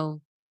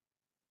know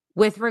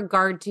with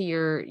regard to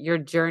your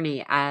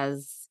journey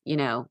as,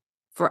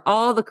 for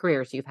all the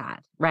careers you've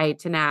had, right?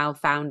 To now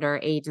founder,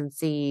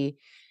 agency,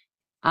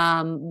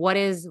 what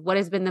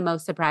has been the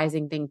most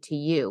surprising thing to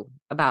you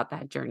about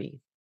that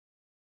journey?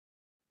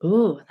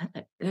 Ooh,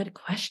 that's a good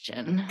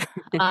question.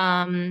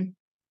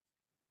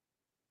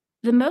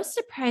 The most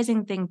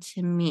surprising thing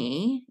to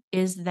me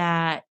is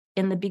that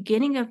in the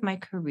beginning of my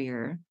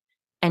career,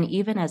 and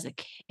even as a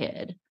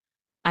kid,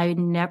 I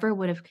never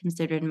would have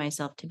considered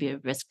myself to be a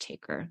risk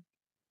taker.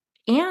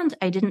 And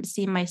I didn't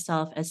see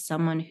myself as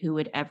someone who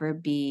would ever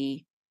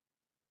be,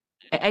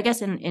 I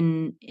guess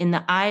in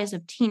the eyes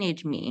of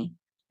teenage me,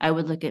 I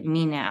would look at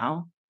me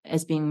now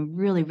as being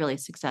really, really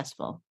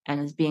successful and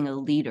as being a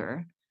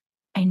leader.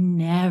 I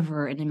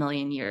never in a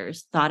million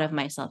years thought of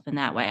myself in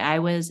that way. I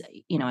was,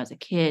 as a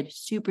kid,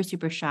 super,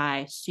 super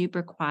shy,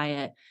 super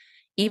quiet,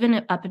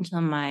 even up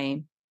until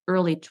my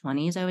early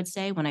 20s, I would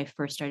say, when I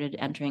first started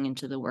entering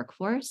into the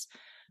workforce.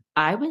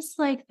 I was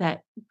like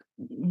that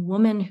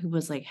woman who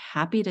was like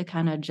happy to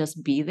kind of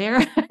just be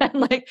there and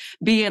like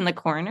be in the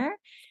corner.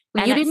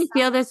 Well, you didn't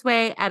feel this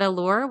way at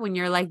Allure when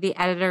you're like the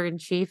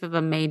editor-in-chief of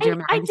a major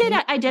magazine?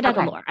 I did at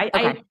Okay. Allure.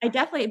 I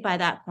definitely, by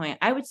that point,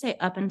 I would say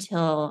up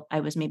until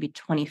I was maybe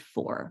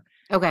 24,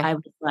 Okay. I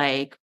was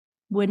like,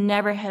 would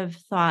never have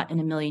thought in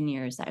a million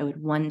years that I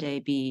would one day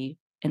be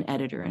an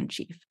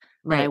editor-in-chief,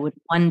 that I would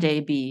one day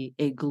be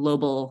a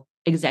global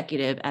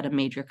executive at a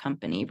major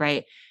company,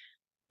 right?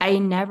 I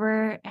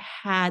never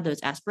had those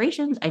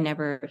aspirations. I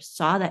never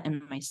saw that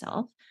in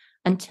myself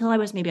until I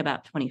was maybe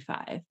about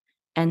 25.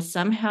 And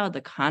somehow the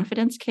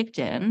confidence kicked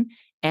in.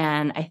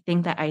 And I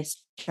think that I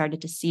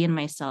started to see in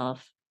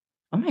myself,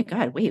 oh my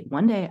God, wait,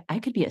 one day I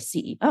could be a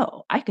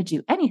CEO. I could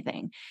do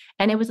anything.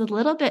 And it was a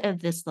little bit of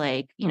this,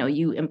 like,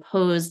 you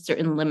impose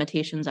certain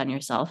limitations on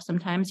yourself.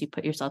 Sometimes you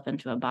put yourself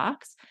into a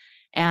box.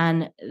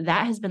 And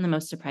that has been the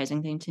most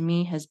surprising thing to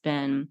me, has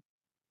been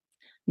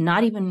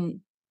not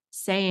even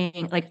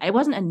saying, like, I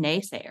wasn't a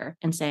naysayer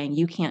and saying,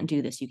 you can't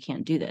do this, you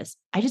can't do this.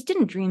 I just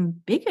didn't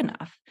dream big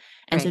enough.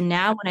 And so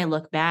now when I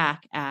look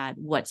back at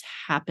what's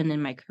happened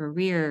in my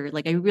career,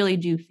 like, I really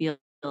do feel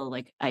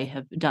like I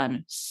have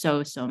done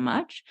so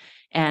much.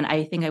 And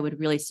I think I would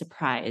really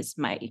surprise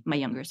my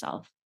younger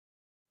self.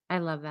 I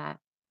love that.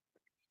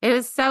 It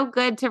was so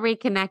good to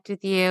reconnect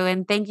with you,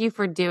 and thank you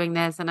for doing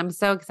this. And I'm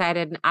so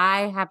excited. And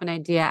I have an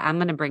idea I'm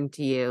going to bring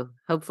to you.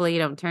 Hopefully you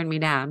don't turn me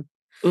down.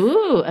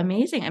 Ooh,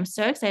 amazing. I'm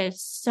so excited.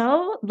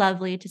 So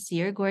lovely to see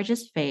your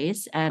gorgeous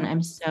face. And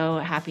I'm so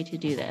happy to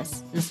do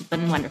this. This has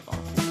been wonderful.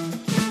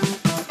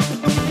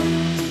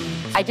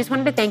 I just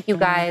wanted to thank you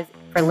guys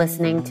for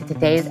listening to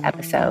today's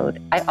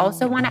episode. I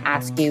also want to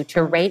ask you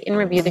to rate and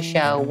review the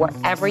show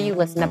wherever you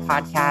listen to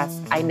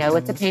podcasts. I know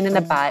it's a pain in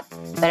the butt,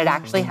 but it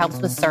actually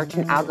helps with search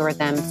and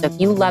algorithms. So if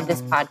you love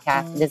this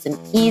podcast, it is an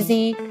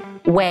easy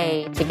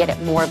way to get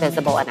it more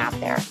visible and out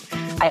there.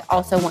 I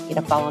also want you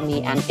to follow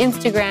me on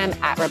Instagram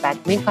at Rebecca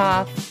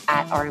Minkoff,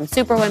 at RM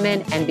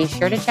Superwomen, and be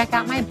sure to check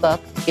out my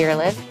book,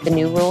 Fearless, The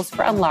New Rules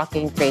for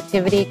Unlocking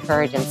Creativity,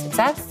 Courage, and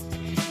Success.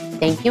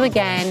 Thank you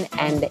again,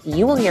 and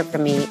you will hear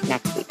from me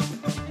next